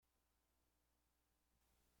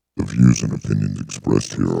views and opinions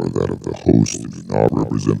expressed here are that of the host and do not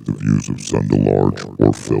represent the views of Sunday Large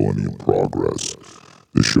or Felony in Progress.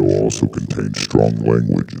 This show also contains strong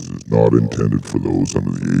language and is not intended for those under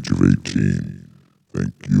the age of 18.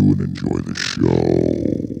 Thank you and enjoy the show.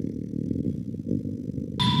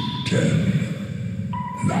 10,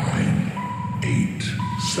 9, 8,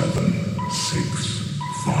 7, 6,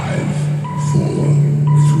 5, 4,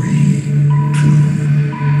 3, 2,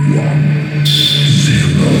 1, 0.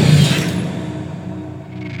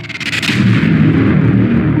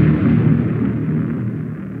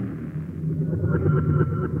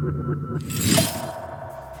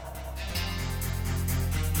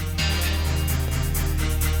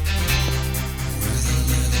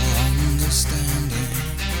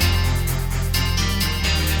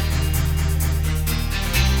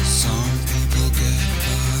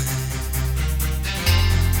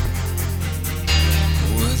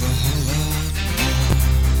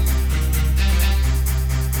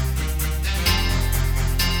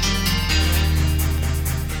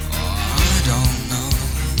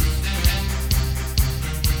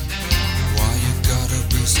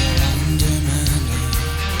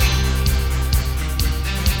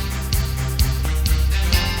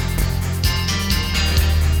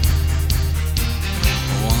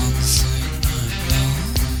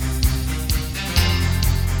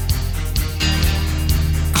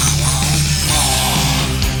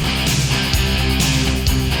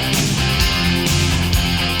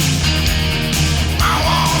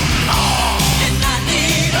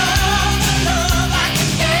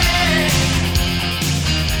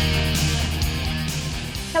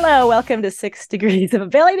 Welcome to 6 Degrees of a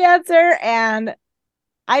Belly Dancer, and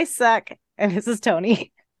I suck, and this is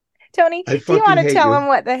Tony. Tony, do you want to tell him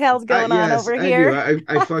what the hell's going on over here?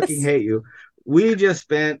 I fucking hate you. We just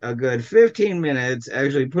spent a good 15 minutes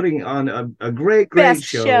actually putting on a great Best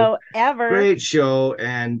show ever. Great show,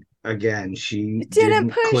 and again, she didn't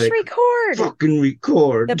push record. Fucking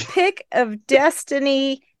record. The pick of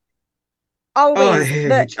destiny. Always.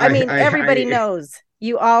 Everybody knows.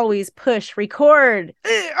 You always push record.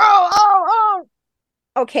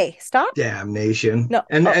 Okay, stop. Damnation. No.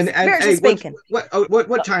 And hey,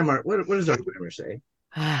 what timer? What does our timer say?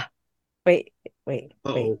 Wait.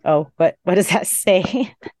 Oh, what does that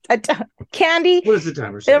say? Candy. What does the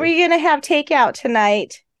timer say? Are we gonna have takeout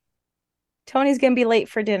tonight? Tony's gonna be late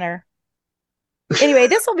for dinner. Anyway,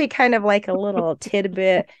 this will be kind of like a little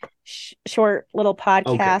tidbit, short little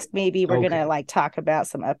podcast. Okay. Maybe we're gonna like talk about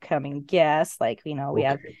some upcoming guests, like we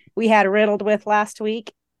had Riddled with last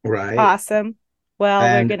week, right? Awesome. Well,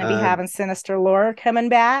 we're gonna be having Sinister Lore coming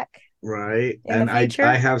back, right? And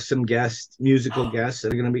I have some musical guests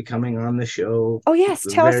that are gonna be coming on the show. Oh yes,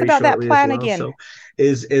 tell us about that plan again. So,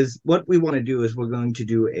 is what we want to do is we're going to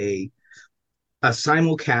do a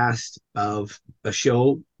simulcast of a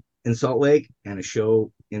show in Salt Lake and a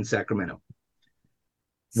show in Sacramento.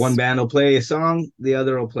 One band will play a song, the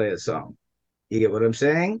other will play a song. You get what I'm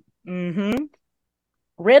saying? Mm-hmm.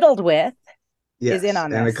 Riddled with is in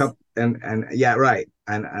on this. And yeah, right.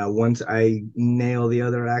 And once I nail the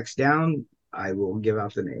other acts down, I will give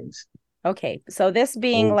out the names. Okay, so this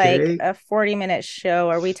being like a 40-minute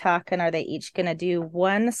show, are they each going to do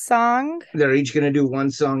one song? They're each going to do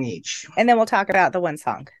one song each. And then we'll talk about the one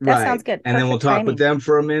song. That sounds good. And then we'll talk with them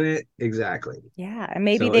for a minute. Exactly. Yeah, and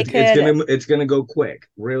maybe it's going to go quick,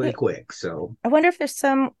 really quick. So I wonder if there's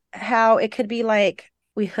somehow it could be like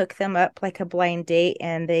we hook them up like a blind date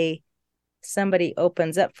and somebody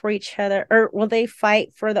opens up for each other, or will they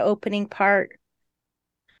fight for the opening part?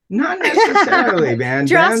 Not necessarily, man.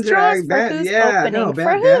 Bands are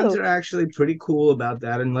actually pretty cool about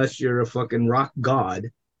that, unless you're a fucking rock god.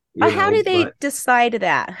 How do they decide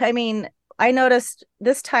that? I mean, I noticed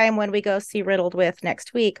this time when we go see Riddled with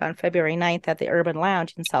next week on February 9th at the Urban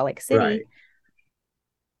Lounge in Salt Lake City,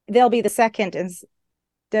 they'll be the second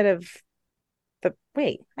instead of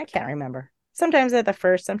I can't remember. Sometimes they're the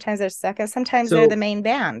first, sometimes they're second, sometimes they're the main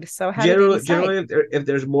band. So how do they decide? Generally, if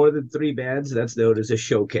there's more than 3 bands, that's known as a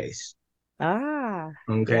showcase.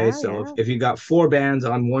 Okay, if you got 4 bands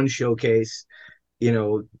on one showcase,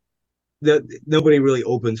 nobody really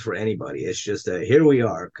opens for anybody. It's just a here we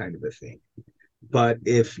are kind of a thing. But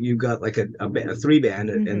if you got like a 3-band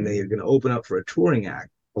and they're going to open up for a touring act,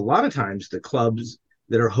 a lot of times the clubs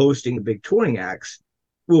that are hosting the big touring acts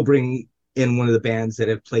will bring in one of the bands that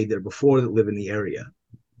have played there before that live in the area.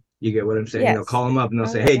 You get what I'm saying? Yes. They'll call them up and they'll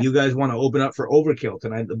say, hey, do you guys want to open up for Overkill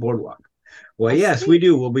tonight at the Boardwalk? Well, yes, we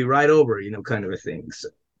do. We'll be right over, kind of a thing. So.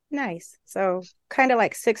 Nice. So kind of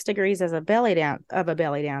like 6 Degrees as a belly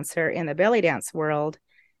dancer in the belly dance world.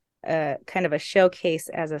 Kind of a showcase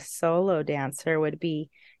as a solo dancer would be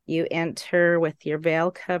you enter with your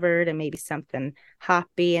veil covered and maybe something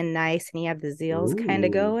hoppy and nice, and you have the zeals kind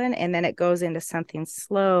of going, and then it goes into something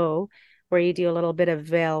slow where you do a little bit of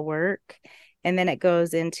veil work, and then it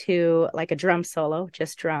goes into like a drum solo,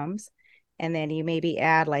 just drums, and then you maybe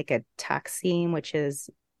add like a taksim, which is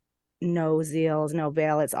no zeals, no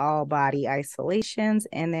veil, it's all body isolations,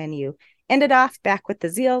 and then you end it off back with the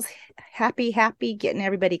zeals, happy, getting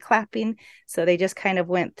everybody clapping. So they just kind of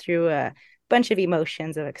went through a bunch of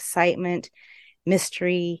emotions of excitement,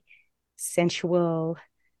 mystery, sensual,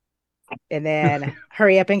 and then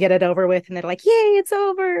hurry up and get it over with. And they're like, yay, it's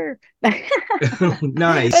over.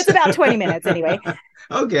 Nice. It's about 20 minutes anyway.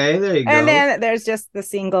 Okay, there you go. And then there's just the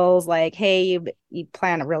singles like, hey, you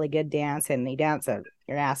plan a really good dance and you dance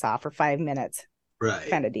your ass off for 5 minutes. Right.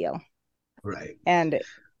 Kind of deal. Right. And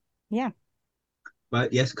yeah.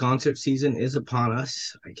 But yes, concert season is upon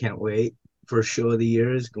us. I can't wait. First show of the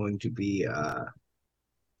year is going to be a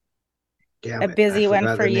busy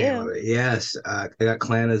one for you. Yes. I got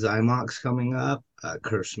Clan of Zymox coming up,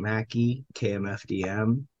 Curse Mackey,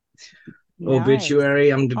 KMFDM. Nice. Obituary.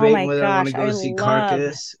 I'm debating whether I want to go see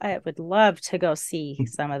Carcass. I would love to go see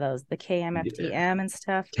some of those, the KMFDM and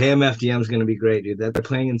stuff. KMFDM is going to be great, dude. They're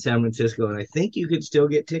playing in San Francisco, and I think you could still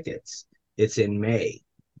get tickets. It's in May.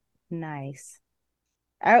 Nice.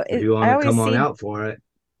 If you want to come on out for it.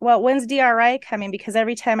 Well, when's DRI coming? Because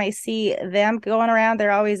every time I see them going around,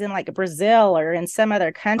 they're always in like Brazil or in some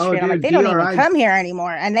other country. And I'm like, they don't even come here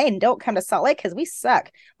anymore. And they don't come to Salt Lake because we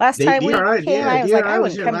suck. Last time we came, I was like, I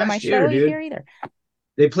wouldn't come to my show here either.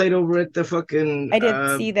 They played over at the fucking... I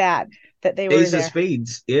didn't see that they were Ace there. of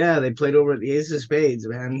Spades. Yeah, they played over at the Ace of Spades,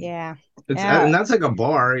 man. Yeah. And that's like a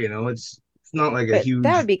bar, you know. It's not like a huge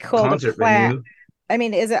that would be cool concert venue. I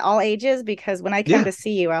mean, is it all ages? Because when I come to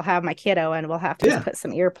see you, I'll have my kiddo and we'll have to just put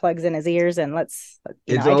some earplugs in his ears and let's,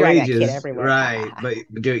 I drag that kid everywhere. Right. But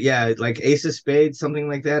yeah, like Ace of Spades, something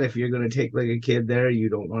like that. If you're going to take like a kid there, you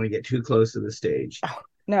don't want to get too close to the stage. Oh,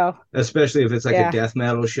 no. Especially if it's like a death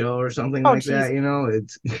metal show or something like that, you know,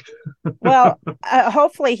 it's. Well,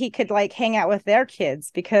 hopefully he could like hang out with their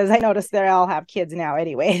kids because I noticed they all have kids now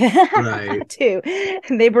anyway. Right. Too.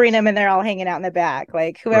 They bring them and they're all hanging out in the back.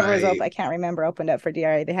 Like whoever was open, I can't remember, opened up for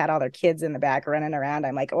DRA. They had all their kids in the back running around.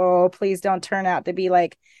 I'm like, oh, please don't turn out to be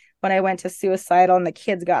like when I went to Suicidal and the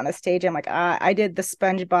kids got on the stage. I'm like, I did the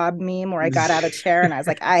SpongeBob meme where I got out of the chair and I was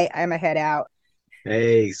like, I'm a head out.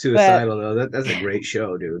 Hey, Suicidal though, that's a great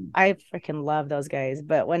show, dude. I freaking love those guys.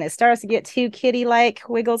 But when it starts to get too kiddie like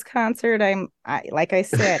Wiggles concert, like I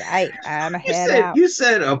said, I'm a head out. You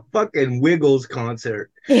said a fucking Wiggles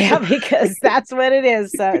concert. Yeah, because that's what it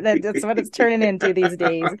is. So that's what it's turning into these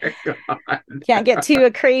days. Oh can't get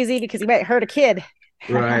too crazy because you might hurt a kid.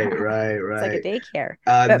 Right. It's like a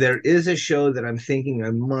daycare. There is a show that I'm thinking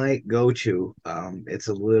I might go to. It's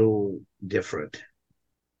a little different.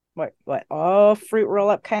 What? Oh, fruit roll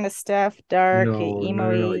up kind of stuff, dark,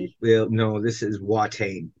 emo-y. No, this is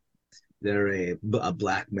Watain. They're a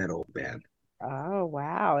black metal band. Oh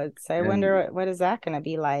wow! I wonder what is that going to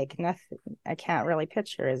be like? Nothing. I can't really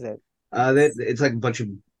picture. Is it? It's like a bunch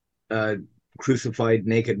of crucified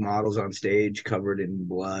naked models on stage covered in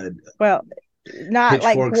blood. Well, not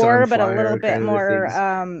like gore, but a little bit more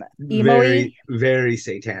emo-y. Very, very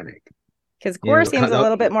satanic. Because gore seems a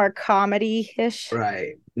little bit more comedy-ish.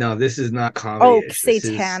 Right. No, this is not comedy. Oh,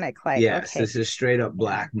 satanic. This is straight up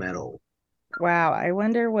black metal. Wow. I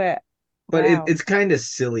wonder what... But it's kind of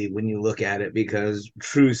silly when you look at it because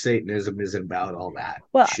true Satanism isn't about all that.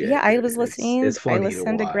 Well, shit. Yeah, I was listening. It's funny I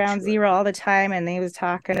listened to Ground Zero all the time, and they was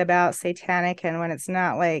talking about satanic, and when it's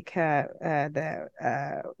not like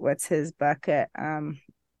what's his bucket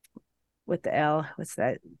with the L? What's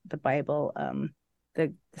that? The Bible,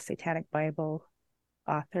 the Satanic Bible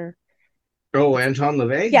author. Oh, Anton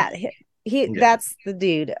LaVey? Yeah, he that's the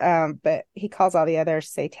dude. But he calls all the other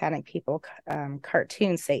satanic people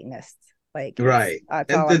cartoon Satanists. Like right.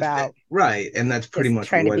 It's all about right, and that's pretty much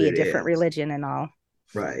trying what to be it a different is. Religion and all.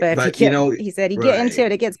 Right. But he said get into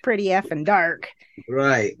it, it gets pretty effing dark.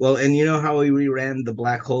 Right. Well, and you know how we reran the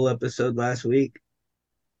Black Hole episode last week?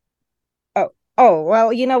 Oh,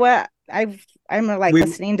 well, you know what? I'm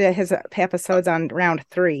listening to his episodes on round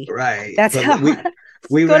 3. Right. That's how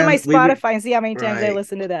we go to my Spotify and see how many times I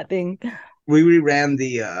listen to that thing. We reran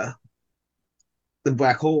the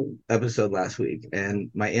Black Hole episode last week,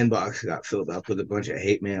 and my inbox got filled up with a bunch of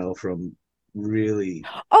hate mail from really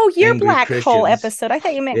your Black Christians. Hole episode. I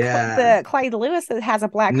thought you meant the Clyde Lewis that has a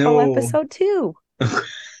Black Hole episode too.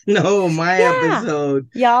 No, my episode.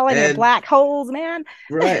 Y'all and your black holes, man.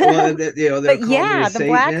 Right. Well, but the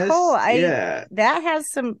Black Hole. That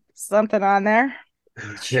has something on there.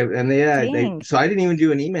 And so I didn't even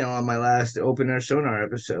do an email on my last Open Air Sonar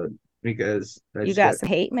episode because you got some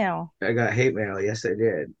hate mail. I got hate mail. Yes, I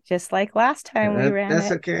did. Just like last time we ran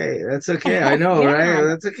That's it. okay. That's okay. I know, right?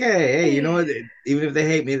 That's okay. Hey, you know what? Even if they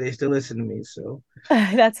hate me, they still listen to me. So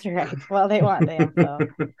that's right. Well, they want the info.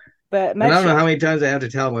 But I don't know how many times I have to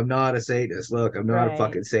tell them I'm not a Satanist. Look, I'm not a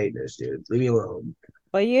fucking Satanist, dude. Leave me alone.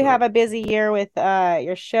 Well, you have a busy year with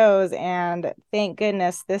your shows, and thank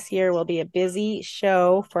goodness this year will be a busy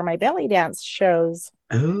show for my belly dance shows.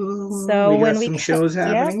 Oh, so when we shows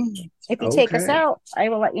happening, if you take us out, I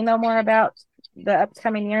will let you know more about the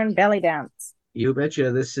upcoming year in belly dance. You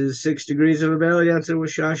betcha. This is 6 Degrees of a Belly Dancer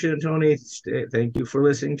with Shasha and Tony. Thank you for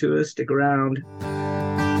listening to us. Stick around.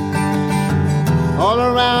 All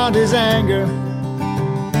around is anger,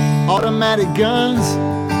 automatic guns,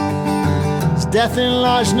 it's death in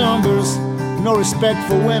large numbers, no respect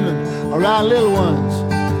for women or our little ones.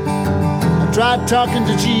 I tried talking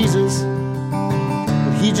to Jesus,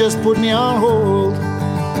 but he just put me on hold.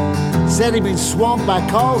 Said he'd been swamped by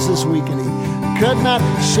calls this week and he could not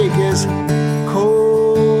shake his cold.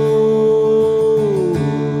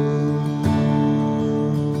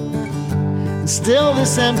 And still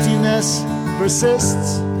this emptiness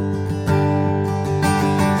persists.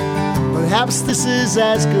 Perhaps this is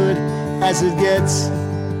as good as it gets.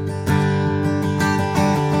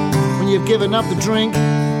 When you've given up the drink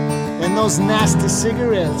and those nasty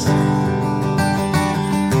cigarettes.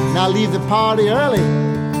 Now leave the party early,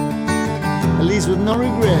 at least with no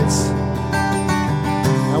regrets.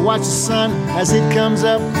 I watch the sun as it comes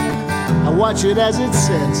up, I watch it as it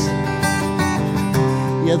sets.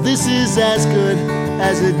 Yeah, this is as good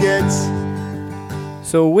as it gets.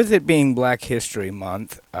 So with it being Black History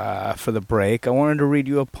Month, for the break, I wanted to read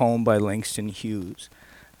you a poem by Langston Hughes.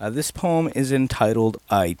 This poem is entitled,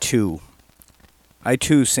 I Too. I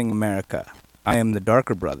too sing America. I am the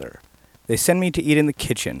darker brother. They send me to eat in the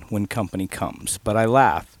kitchen when company comes, but I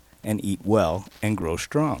laugh and eat well and grow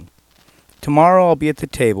strong. Tomorrow I'll be at the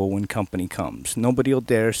table when company comes. Nobody'll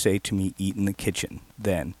dare say to me, eat in the kitchen,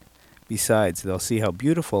 then. Besides, they'll see how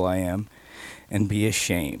beautiful I am and be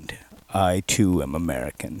ashamed. I, too, am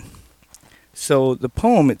American. So the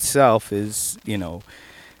poem itself is, he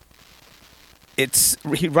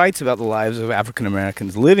writes about the lives of African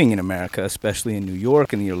Americans living in America, especially in New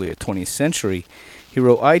York in the early 20th century. He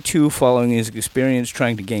wrote, I, too, following his experience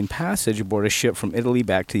trying to gain passage aboard a ship from Italy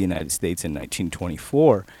back to the United States in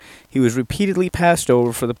 1924. He was repeatedly passed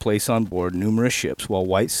over for the place on board numerous ships while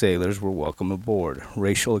white sailors were welcome aboard.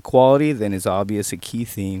 Racial equality then is obvious a key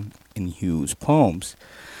theme in Hughes' poems.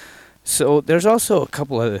 So there's also a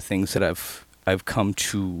couple other things that I've come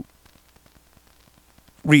to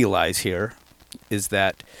realize here, is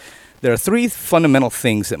that there are three fundamental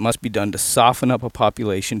things that must be done to soften up a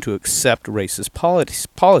population to accept racist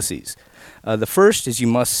policies. The first is you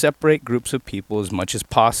must separate groups of people as much as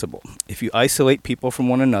possible. If you isolate people from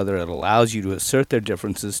one another, it allows you to assert their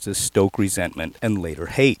differences to stoke resentment and later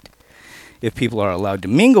hate. If people are allowed to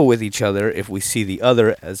mingle with each other, if we see the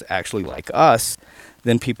other as actually like us,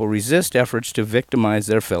 then people resist efforts to victimize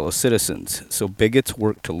their fellow citizens. So bigots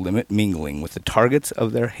work to limit mingling with the targets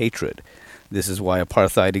of their hatred. This is why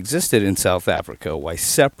apartheid existed in South Africa, why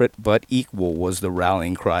separate but equal was the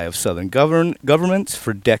rallying cry of Southern governments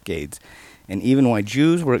for decades, and even why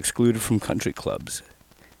Jews were excluded from country clubs.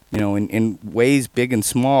 In ways big and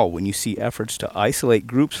small, when you see efforts to isolate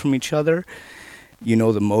groups from each other,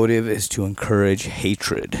 the motive is to encourage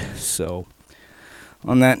hatred. So,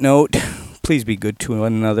 on that note, please be good to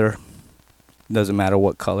one another. Doesn't matter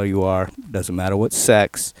what color you are. Doesn't matter what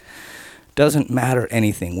sex. Doesn't matter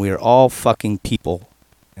anything. We are all fucking people.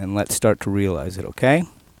 And let's start to realize it, okay?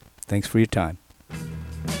 Thanks for your time.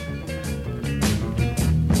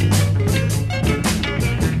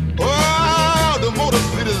 Oh, the Motor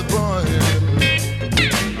City's burning.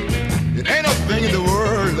 It ain't a thing in the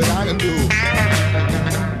world that I can do.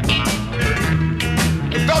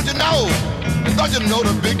 Don't you know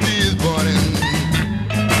the Big D is burning?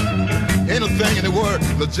 Ain't a thing in the world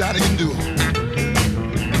that Johnny can do.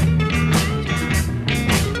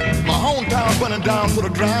 My hometown burning down to the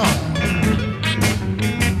ground.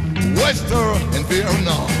 Wester and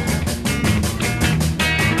Vietnam.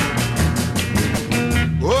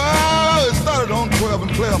 Oh, it started on 12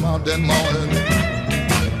 and Claremont that morning.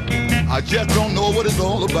 I just don't know what it's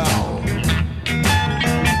all about.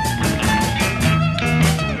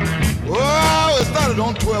 Oh, it started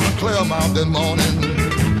on 12 and Claremont that morning.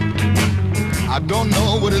 I don't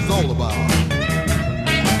know what it's all about.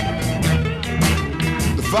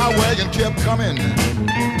 The fire wagon kept coming.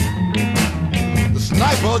 The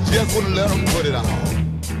sniper just wouldn't let them put it out.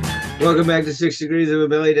 Welcome back to 6 Degrees of a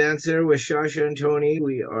Belly Dancer with Shasha and Tony.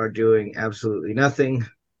 We are doing absolutely nothing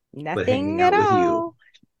but hanging Nothing out at with you. all.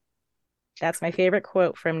 That's my favorite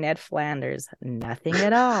quote from Ned Flanders. Nothing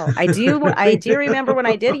at all. I do remember when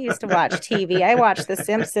I did used to watch TV. I watched The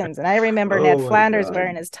Simpsons, and I remember Oh Ned my Flanders God.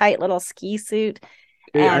 wearing his tight little ski suit.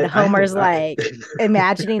 Yeah, And Homer's like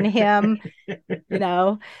imagining him, you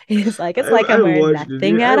know, he's like, it's like I'm wearing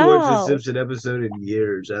nothing at I haven't watched all. a Simpson episode in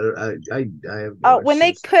years. I have. Oh, when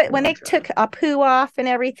they took Apu off and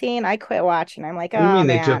everything, I quit watching. I'm like, What do you oh mean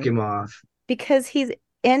man, they took him off? because he's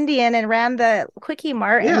Indian and ran the Quickie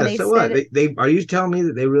Mart. Yeah, and they so said what? They are you telling me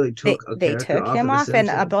that they really took a they character took off him of off, The and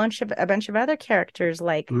Simpsons? a bunch of other characters,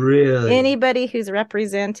 like Really? anybody who's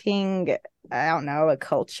representing, I don't know, a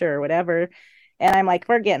culture or whatever. And I'm like,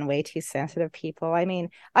 we're getting way too sensitive, people. I mean,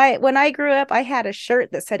 when I grew up, I had a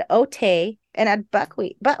shirt that said Otay and had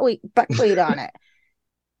buckwheat on it.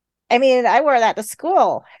 I mean, I wore that to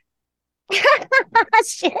school.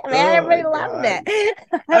 Shit, man, everybody loved it.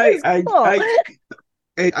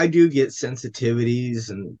 I do get sensitivities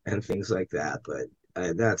and things like that,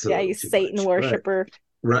 but that's yeah, you Satan worshiper.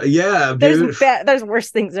 Right? Yeah, dude. There's worse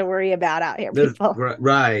things to worry about out here, people.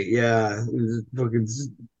 Right? Yeah, fucking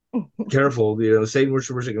careful. You know, Satan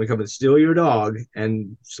worshippers are going to come and steal your dog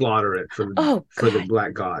and slaughter it for the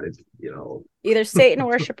black god. You know, either Satan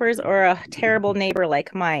worshippers or a terrible neighbor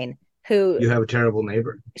like mine. Who you have a terrible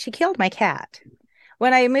neighbor. She killed my cat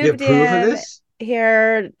when I moved in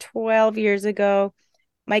here 12 years ago.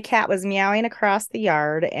 My cat was meowing across the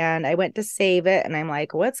yard, and I went to save it, and I'm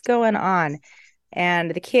like, what's going on?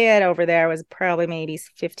 And the kid over there was probably maybe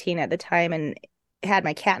 15 at the time, and had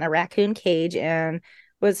my cat in a raccoon cage and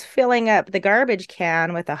was filling up the garbage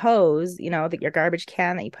can with a hose, you know, your garbage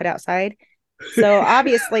can that you put outside. So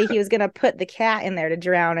obviously he was going to put the cat in there to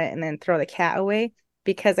drown it and then throw the cat away.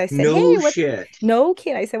 Because I said, no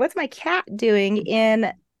kid. I said, what's my cat doing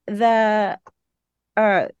in the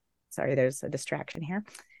sorry, there's a distraction here.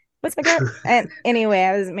 What's my cat? And anyway,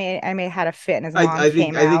 I may had a fit, and his mom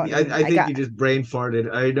came out. I think you just brain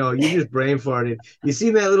farted. I know you just brain farted. You see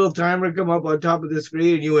that little timer come up on top of the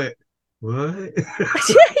screen, and you went, what?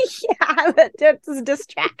 Yeah, that's a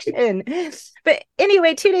distraction. But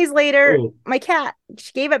anyway, 2 days later, my cat,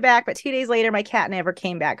 she gave it back, but 2 days later, my cat never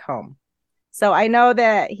came back home. So I know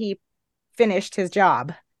that he finished his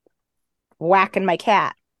job whacking my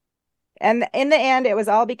cat. And in the end, it was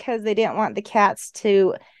all because they didn't want the cats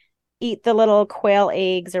to eat the little quail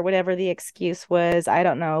eggs or whatever the excuse was. I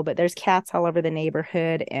don't know, but there's cats all over the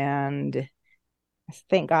neighborhood, and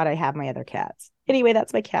thank God I have my other cats. Anyway,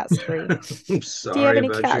 that's my cat story. I'm sorry. Do you have any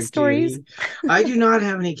cat stories? I do not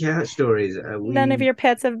have any cat stories. None of your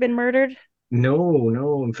pets have been murdered?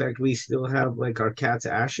 No. In fact, we still have like our cat's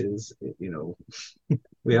ashes. You know,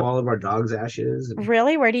 we have all of our dog's ashes.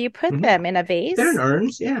 Really? Where do you put them? In a vase? They're in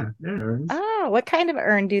urns. Yeah, they're in urns. Oh, what kind of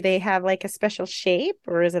urn? Do they have like a special shape,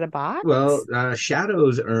 or is it a box? Well,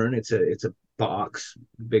 Shadow's urn. It's a box,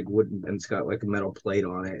 big wooden, and it's got like a metal plate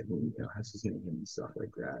on it, and has his name and stuff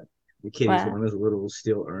like that. The kitty's one is a little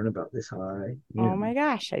steel urn about this high. Oh my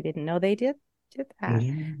gosh, I didn't know they did that.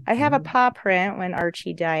 Yeah. I have a paw print when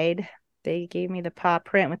Archie died. They gave me the paw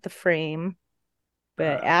print with the frame.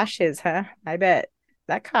 But ashes, huh? I bet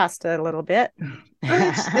that cost a little bit.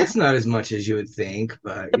 It's not as much as you would think,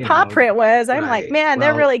 but the paw print was. I'm like, man,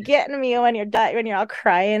 they're really getting me when you're all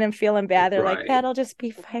crying and feeling bad. They're like, that'll just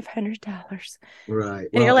be $500. Right.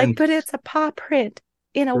 And you're like, but it's a paw print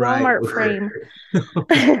in a Walmart frame.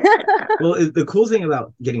 Well, the cool thing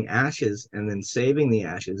about getting ashes and then saving the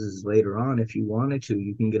ashes is later on, if you wanted to,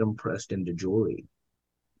 you can get them pressed into jewelry.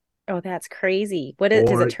 Oh, that's crazy.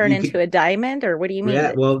 Does it turn into a diamond, or what do you mean?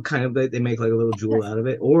 Yeah, well, kind of, they make like a little jewel out of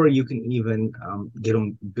it. Or you can even get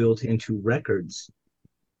them built into records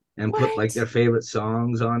and put like their favorite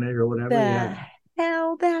songs on it or whatever.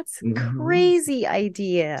 Hell, that's crazy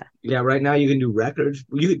idea. Yeah, right now you can do records.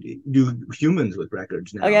 You could do humans with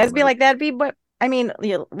records now. Okay, that'd be what I mean,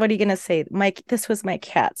 what are you gonna say, Mike? This was my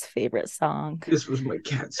cat's favorite song. This was my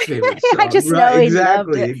cat's favorite song. I just know he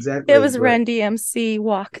loved it. Exactly. It was Run DMC,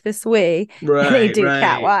 Walk This Way. Right. And they do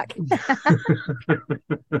catwalk.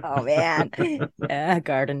 Oh man,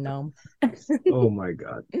 garden gnome. Oh my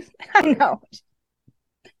God. I know.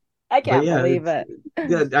 I can't believe it.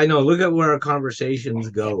 Yeah, I know. Look at where our conversations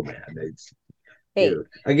go, man. Dude.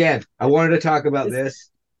 Again, I wanted to talk about this.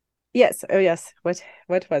 Yes. Oh, yes. What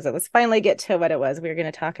was it? Let's finally get to what it was we were going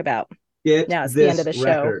to talk about. Now it's the end of the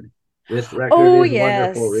show. This record is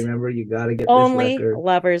wonderful. Remember, you got to get Only this record. Only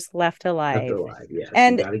Lovers Left Alive. Yes,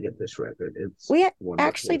 and you got to get this record. We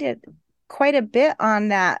actually did quite a bit on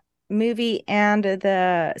that movie and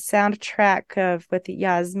the soundtrack of with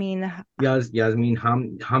Yasmin. Yasmin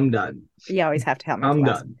Hamdad. You always have to help me with the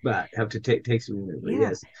last. Hamdad, but have to take some minutes. Yeah.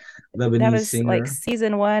 Yes, Lebanese That was singer. like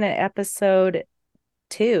season 1 and episode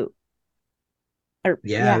 2. Or,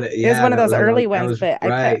 it was one of those early ones, but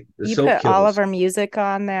you put all of our music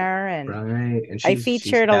on there, and and I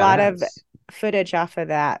featured a lot of footage off of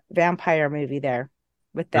that vampire movie there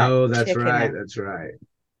with that. Oh, that's right. That's right.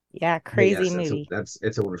 Yeah, crazy movie.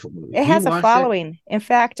 It's a wonderful movie. It has a following. In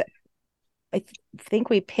fact, I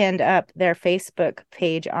think we pinned up their Facebook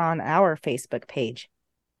page on our Facebook page.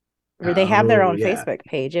 They have their own Facebook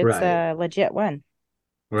page. It's a legit one.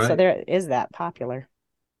 Right. So there is that popular.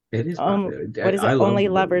 It is popular. What is it? Only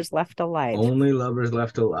Lovers Left Alive. Only Lovers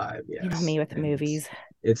Left Alive. Yes. You know me with the movies.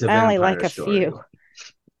 It's a vampire I only like a story.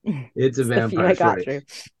 Few. It's a vampire story.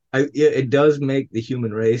 It does make the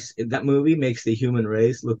human race. That movie makes the human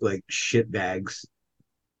race look like shitbags.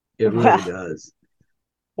 It really does.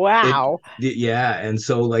 Wow. Yeah, and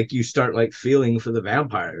so like you start like feeling for the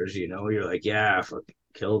vampires. You know, you're like, yeah, fuck.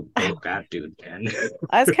 Kill that dude, man.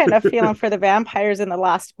 I was kind of feeling for the vampires in The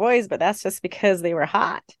Lost Boys, but that's just because they were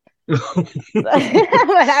hot. But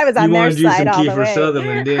I was on their side all the way.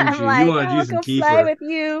 Sutherland, didn't you? Like, you want to do some go Kiefer. Fly with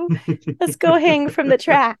you. Let's go hang from the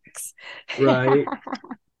tracks. Right.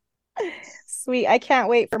 Sweet. I can't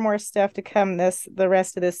wait for more stuff to come the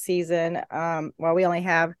rest of this season. We have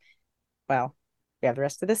the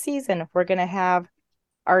rest of the season. We're gonna have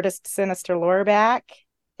artist Sinister Lore back,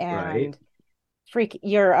 and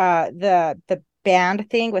the band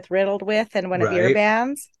thing with Riddled With and one of your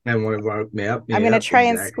bands. And one of our I'm going to try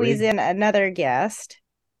and squeeze in another guest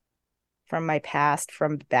from my past,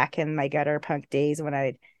 from back in my gutter punk days when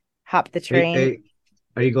I'd hop the train.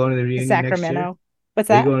 Are you going to the reunion Sacramento? Next year? What's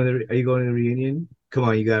that? Are you going to the reunion? Come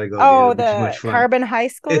on, you got to go. Oh, the Carbon High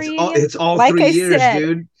School reunion? It's all like 3 years,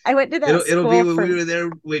 dude. I went to that It'll be when we were there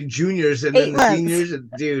with juniors and then the seniors. And,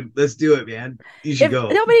 dude, let's do it, man. You should go.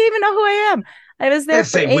 Nobody even know who I am. I was there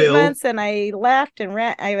for 8 months and I left and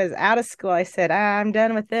I was out of school. I said, I'm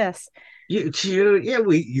done with this.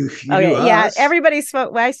 Everybody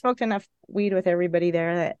smoked. I smoked enough weed with everybody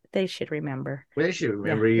there that they should remember. They should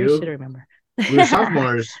remember you. They should remember. We were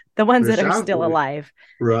sophomores. The ones that are still alive.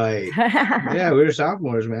 Right. Yeah, we were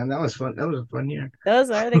sophomores, man. That was fun. That was a fun year. Those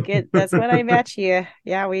are the good. That's when I met you.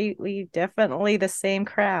 Yeah, we definitely the same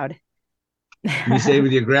crowd. You stayed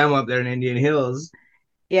with your grandma up there in Indian Hills.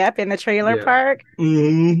 Yep, in the trailer park.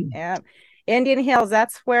 Mm-hmm. Yeah. Indian Hills,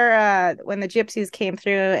 that's where when the gypsies came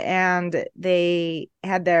through and they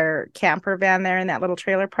had their camper van there in that little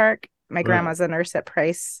trailer park. My grandma's a nurse at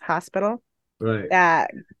Price Hospital. Right.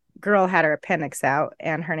 That girl had her appendix out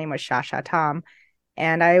and her name was Shasha Tom.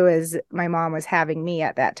 And my mom was having me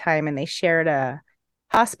at that time and they shared a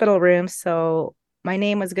hospital room. So my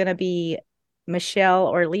name was going to be Michelle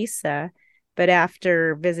or Lisa. But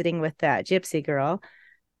after visiting with that gypsy girl,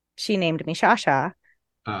 she named me Shasha.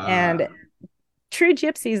 And true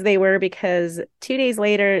gypsies they were, because 2 days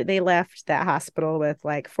later they left that hospital with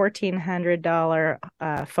like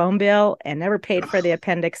 $1,400 phone bill and never paid for the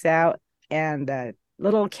appendix out, and the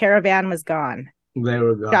little caravan was gone. They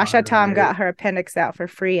were gone. Shasha Tom got her appendix out for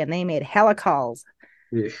free and they made hella calls.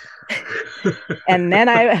 Yeah. And then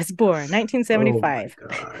I was born 1975.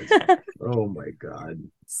 Oh my god.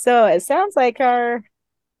 So it sounds like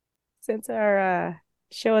since our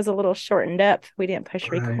show is a little shortened up, we didn't push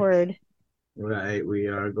record. Right, we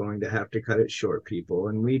are going to have to cut it short, people,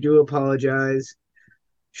 and we do apologize.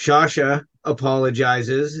 Shasha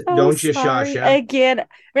apologizes. Don't you, Shasha? Again.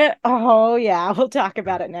 Oh yeah, we'll talk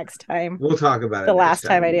about it next time. We'll talk about it the last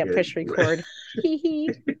time I didn't push record.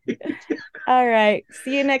 All right,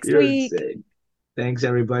 see you next week. Thanks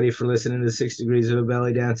everybody for listening to 6 Degrees of a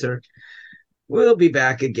Belly Dancer. We'll be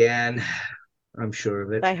back again, I'm sure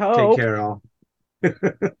of it. I hope. Take care all.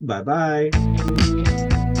 Bye-bye.